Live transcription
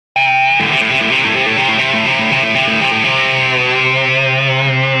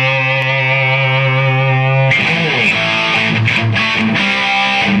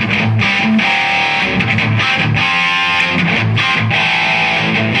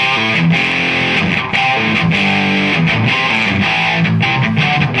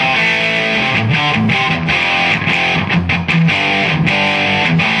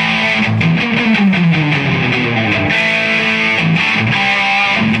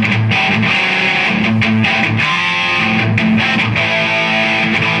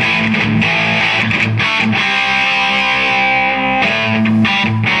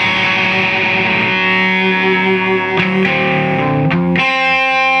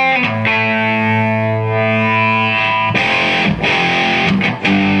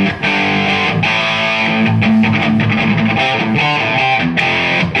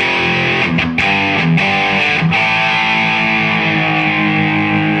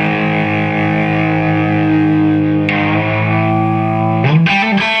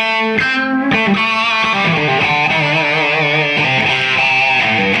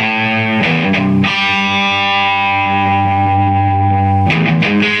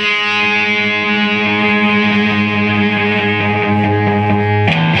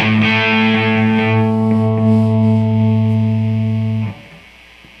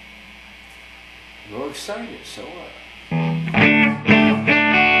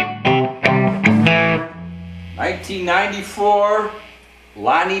1994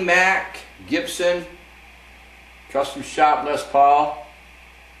 Lonnie Mack Gibson custom shop Les Paul.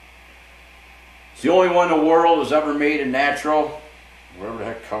 It's the only one in the world that's ever made a natural, whatever the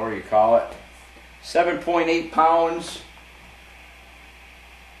heck color you call it. 7.8 pounds.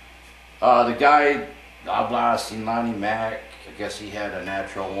 The guy, seen Lonnie Mack, I guess he had a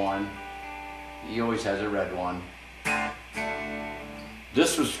natural one. He always has a red one.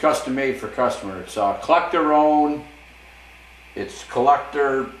 This was custom made for customer. It's collector owned. It's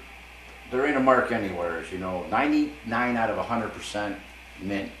collector. There ain't a mark anywhere, you know. 99 out of 100%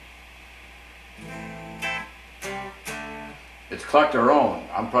 mint. It's collector owned.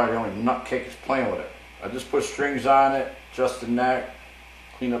 I'm probably the only nutcase that's playing with it. I just put strings on it, adjust the neck,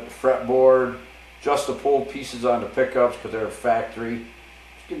 clean up the fretboard, adjust the pull pieces on the pickups because they're a factory.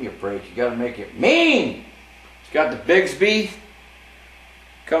 Just give me a break. You got to make it mean. It's got the Bigsby.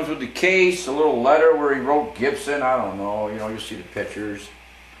 Comes with the case, a little letter where he wrote Gibson. I don't know. You know, you'll see the pictures.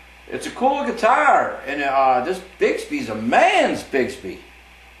 It's a cool guitar, and this Bigsby's a man's Bigsby.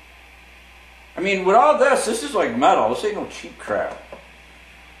 I mean, with all this is like metal. This ain't no cheap crap.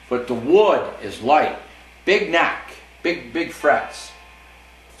 But the wood is light, big neck, big frets.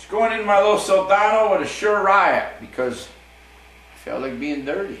 It's going in my little Soldano with a sure riot because I felt like being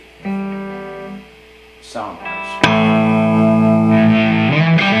dirty. Sound-wise.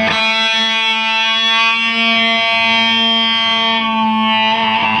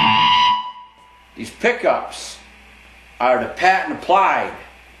 These pickups are the patent applied.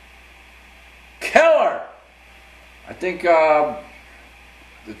 Killer! I think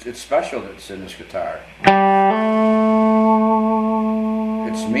it's special that it's in this guitar.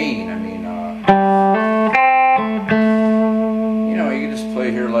 It's mean. I mean, you know, you can just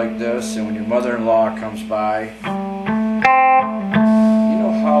play here like this, and when your mother-in-law comes by, you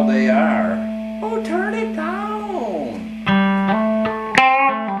know how they are. Oh, turn it down.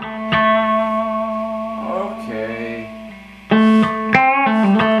 Okay.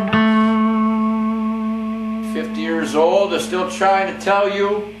 50 years old, they're still trying to tell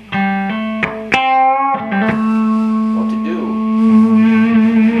you what to do.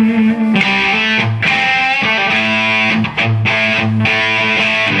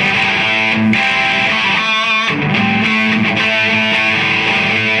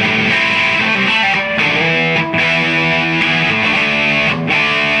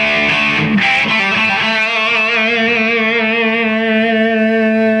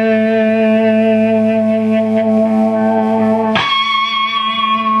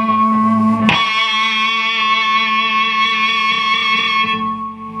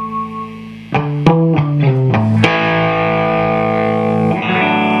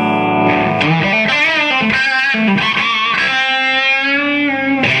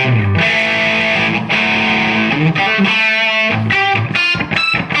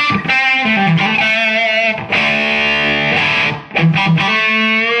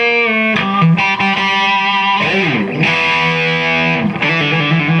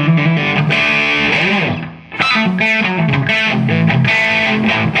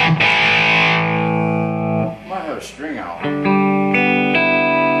 Might have a string out.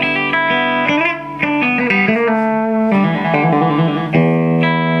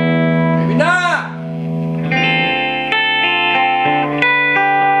 Maybe not.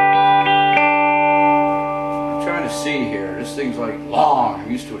 I'm trying to see here. This thing's like long.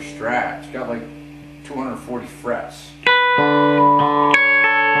 I'm used to a Strat. It's got like 240 frets.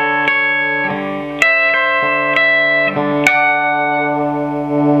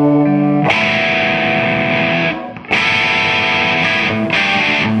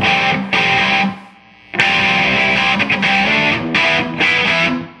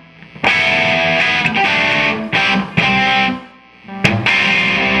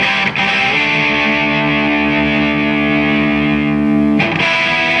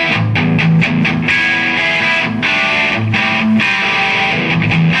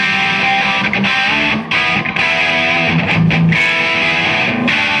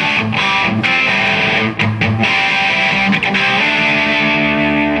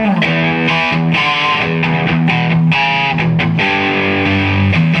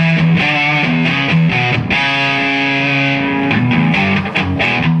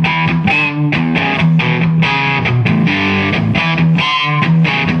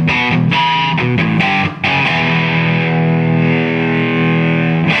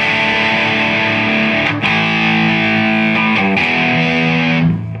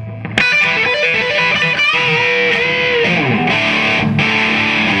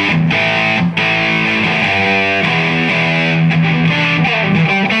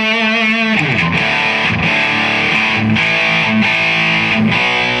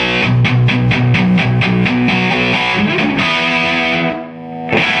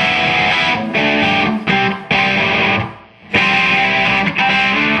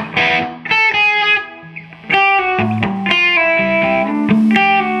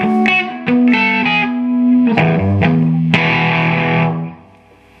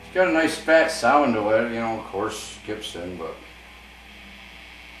 fat sound to it, you know, of course, Gibson, but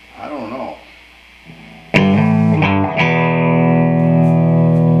I don't know.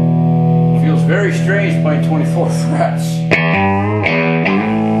 Feels very strange playing 24 frets.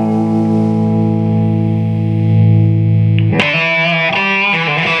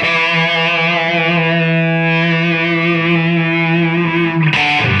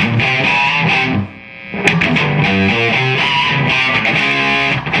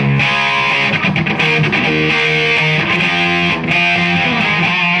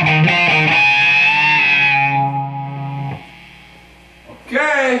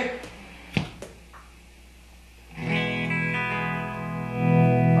 Okay. I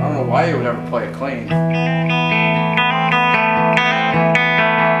don't know why you would ever play it clean.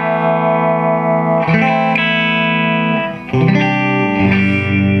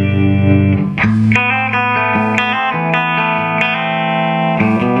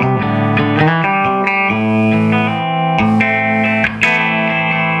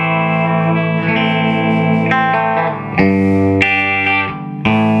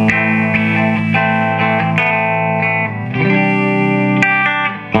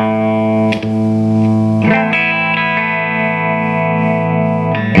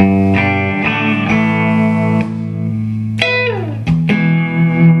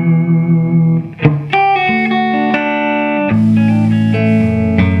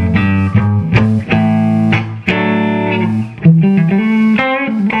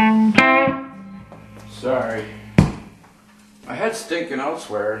 Sorry. My head's stinking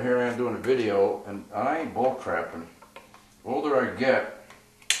elsewhere, and here I am doing a video, and I ain't bull crapping. The older I get,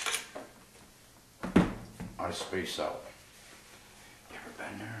 I space out. You ever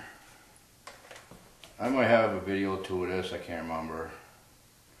been there? I might have a video or two of this, I can't remember.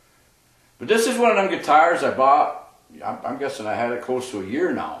 But this is one of them guitars I bought. I'm guessing I had it close to a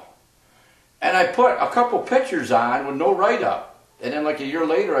year now. And I put a couple pictures on with no write-up. And then like a year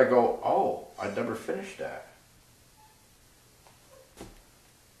later I go, oh, I'd never finished that.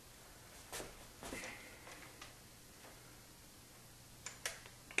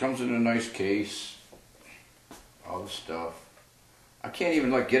 Comes in a nice case. All the stuff. I can't even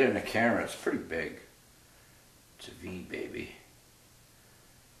like get it in the camera. It's pretty big. It's a V, baby.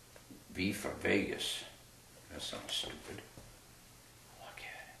 V for Vegas. That sounds stupid. Look at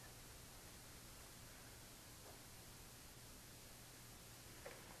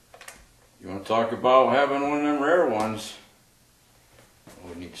it. You want to talk about having one of them rare ones? Oh,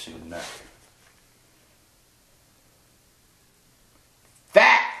 we need to see the neck.